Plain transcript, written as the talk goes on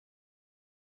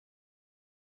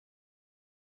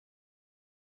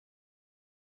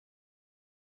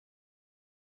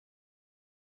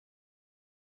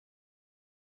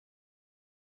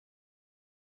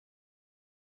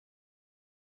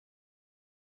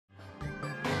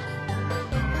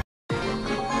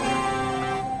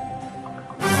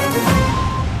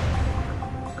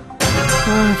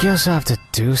I guess I have to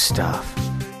do stuff.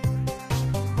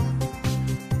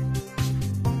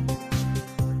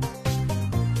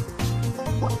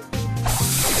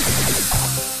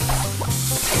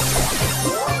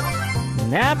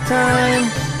 Nap time!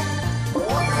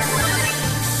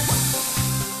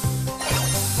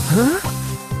 Huh?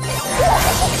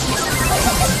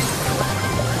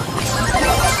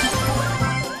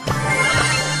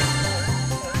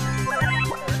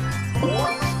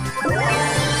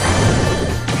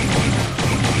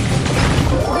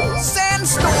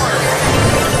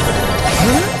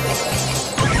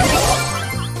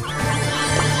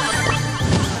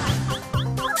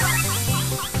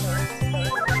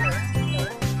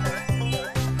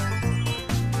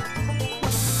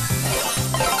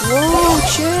 Whoa,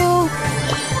 chill!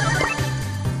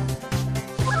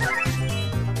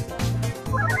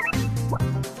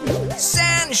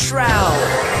 Sand shroud!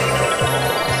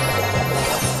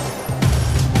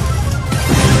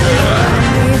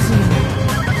 Amazing!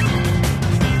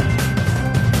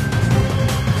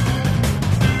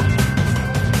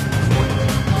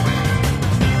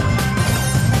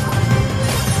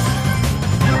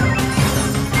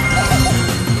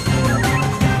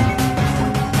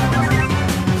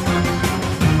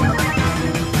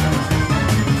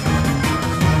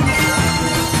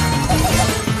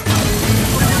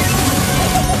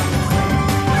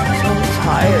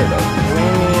 Tired of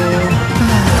winning.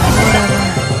 Whatever.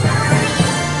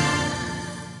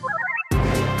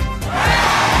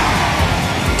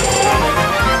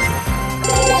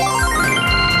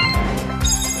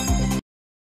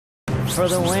 For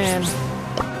the win.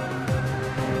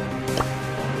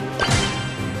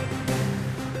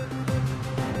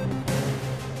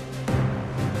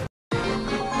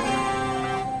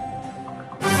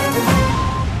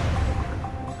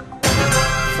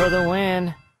 For the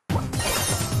win.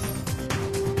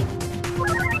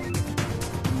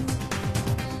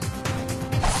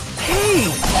 Hey!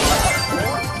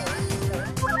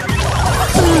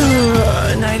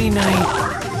 Nighty-night.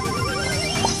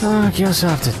 I guess I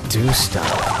have to do stuff.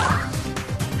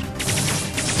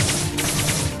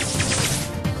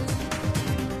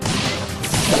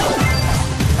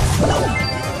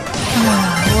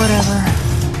 Whatever.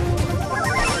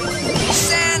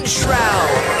 Sand shroud!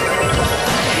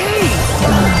 Hey!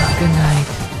 Good night.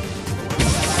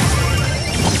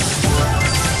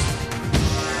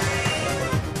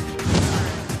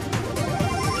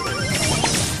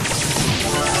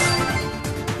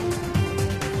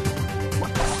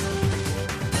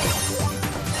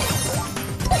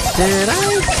 Did I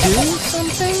do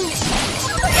something?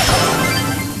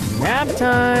 Nap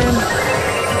time.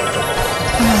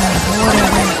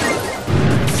 Whatever.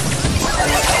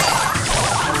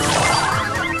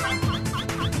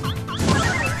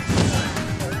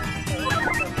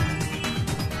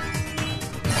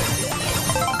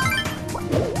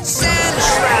 Sand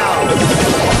shroud!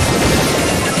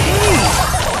 Hey!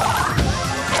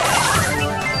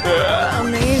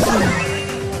 Amazing.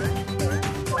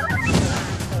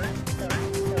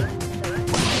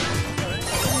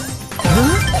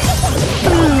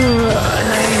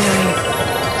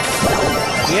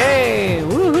 Yay!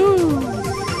 Woohoo!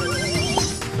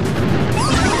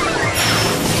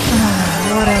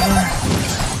 Whatever.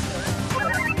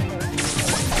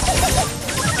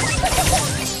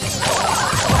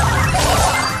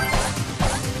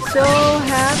 So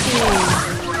happy.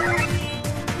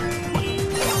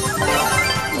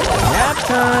 Nap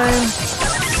time.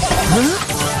 Huh?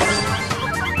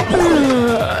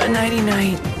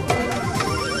 Nighty-night.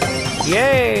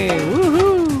 Yay!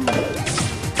 Woohoo!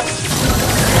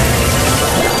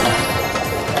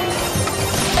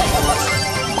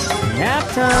 Nap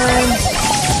time!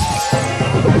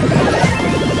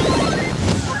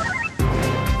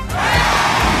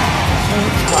 So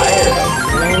tired of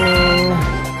winning.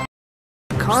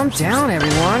 Calm down,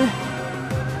 everyone.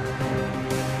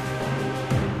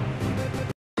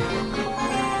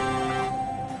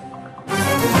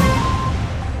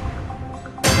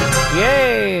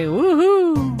 Yay!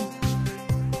 Woohoo!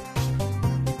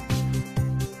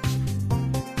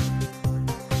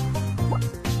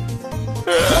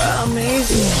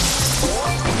 Amazing!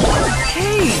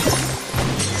 Hey!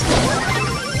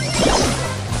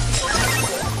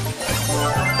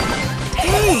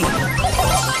 Hey!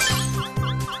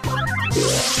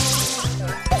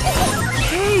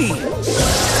 Hey!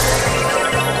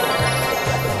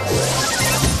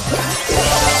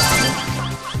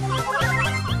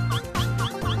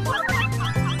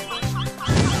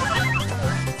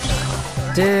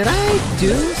 Did I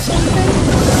do something?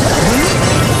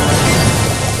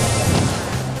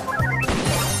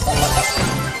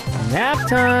 Nap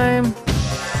time!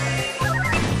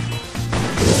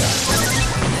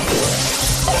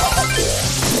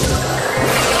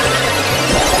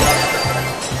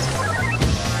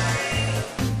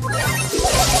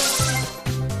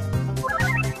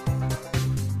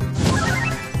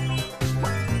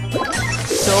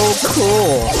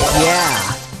 cool. Yeah.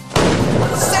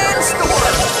 Sandstorm!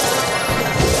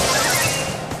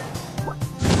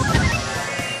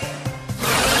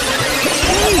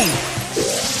 Hey!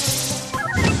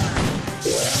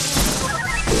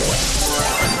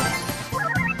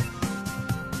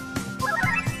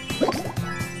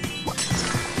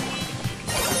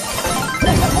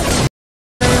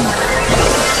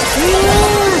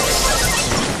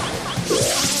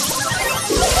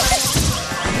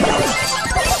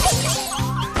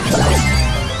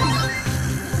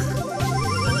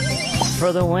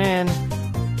 For the win.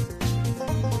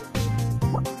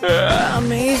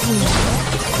 Amazing.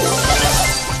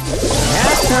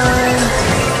 Nap time.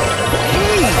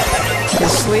 Hey! To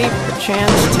sleep, a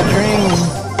chance to dream.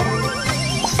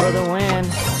 For the win.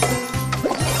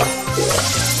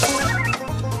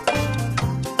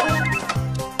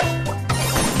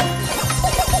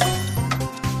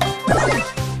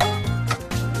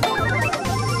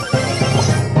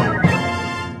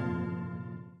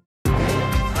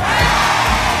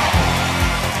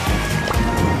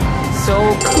 So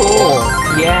cool,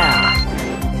 yeah.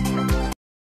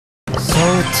 So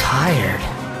tired.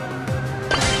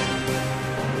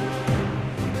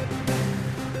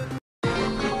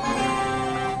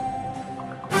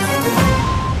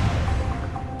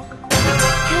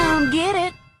 Come get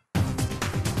it.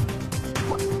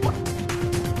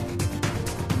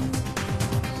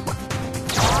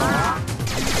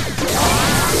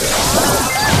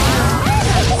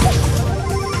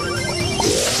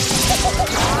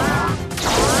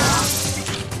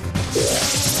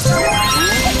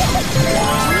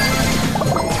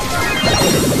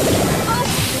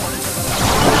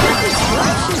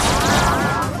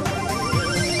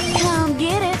 Come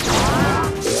get it.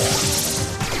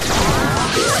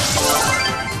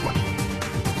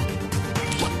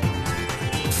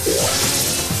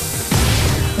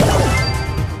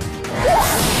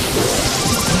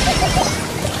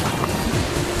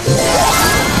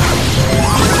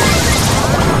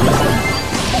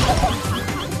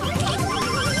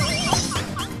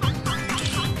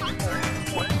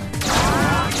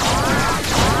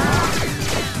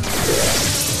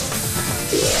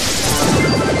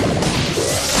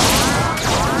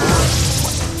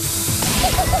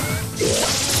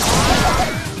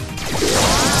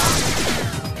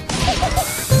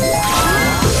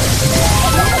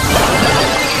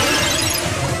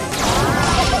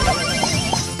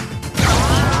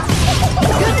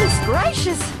 Goodness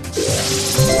gracious.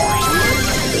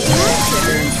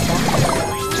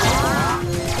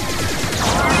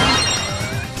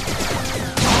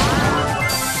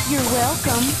 You're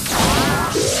welcome.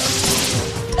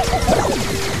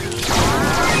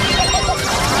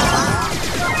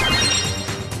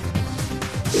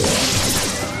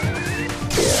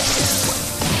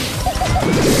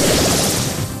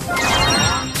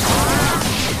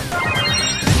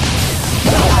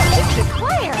 I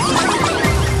declare.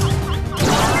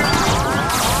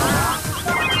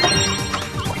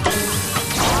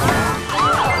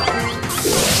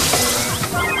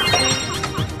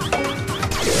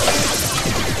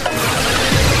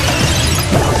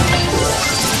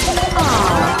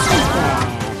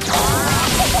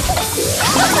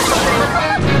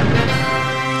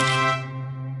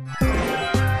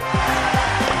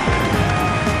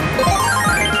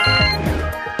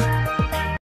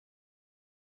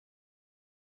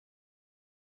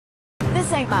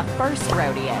 This ain't my first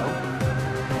rodeo.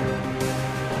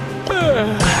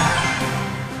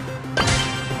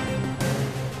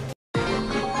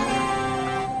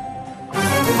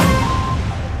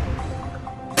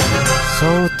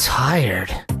 So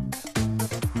tired.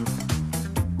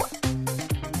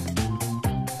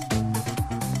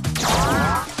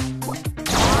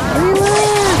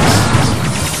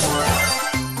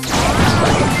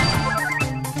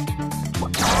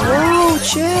 Whoa,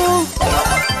 chill.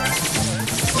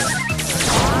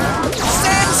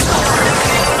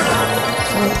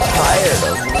 So tired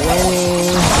of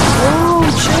winning. Whoa,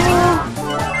 chill.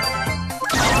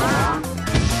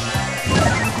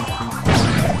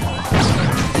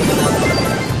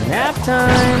 Nap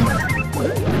time.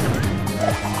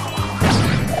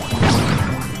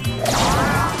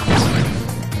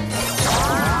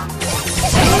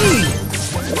 Hey!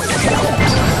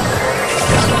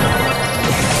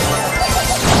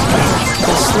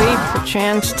 To sleep, a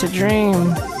chance to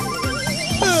dream.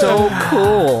 So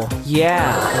cool,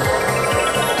 yeah.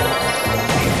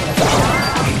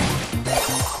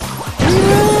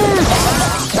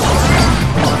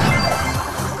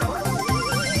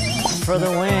 For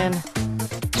the win.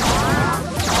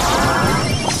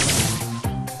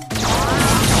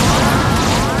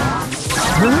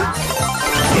 Huh?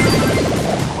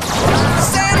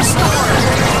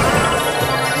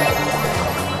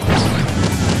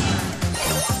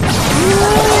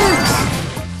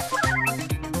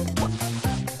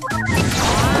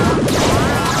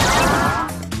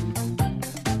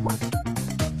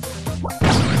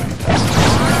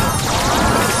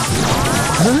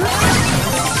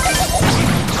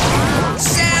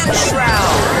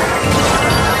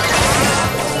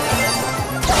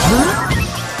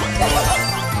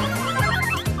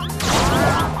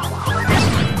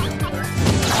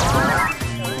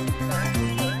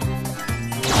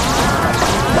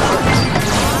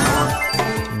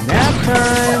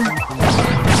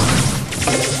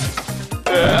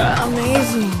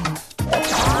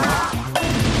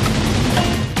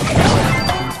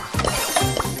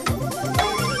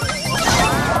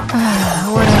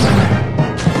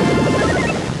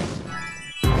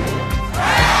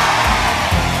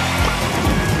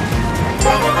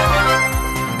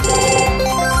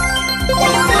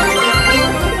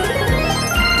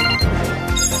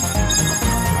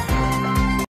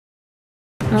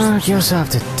 I guess I have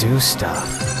to do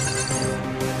stuff.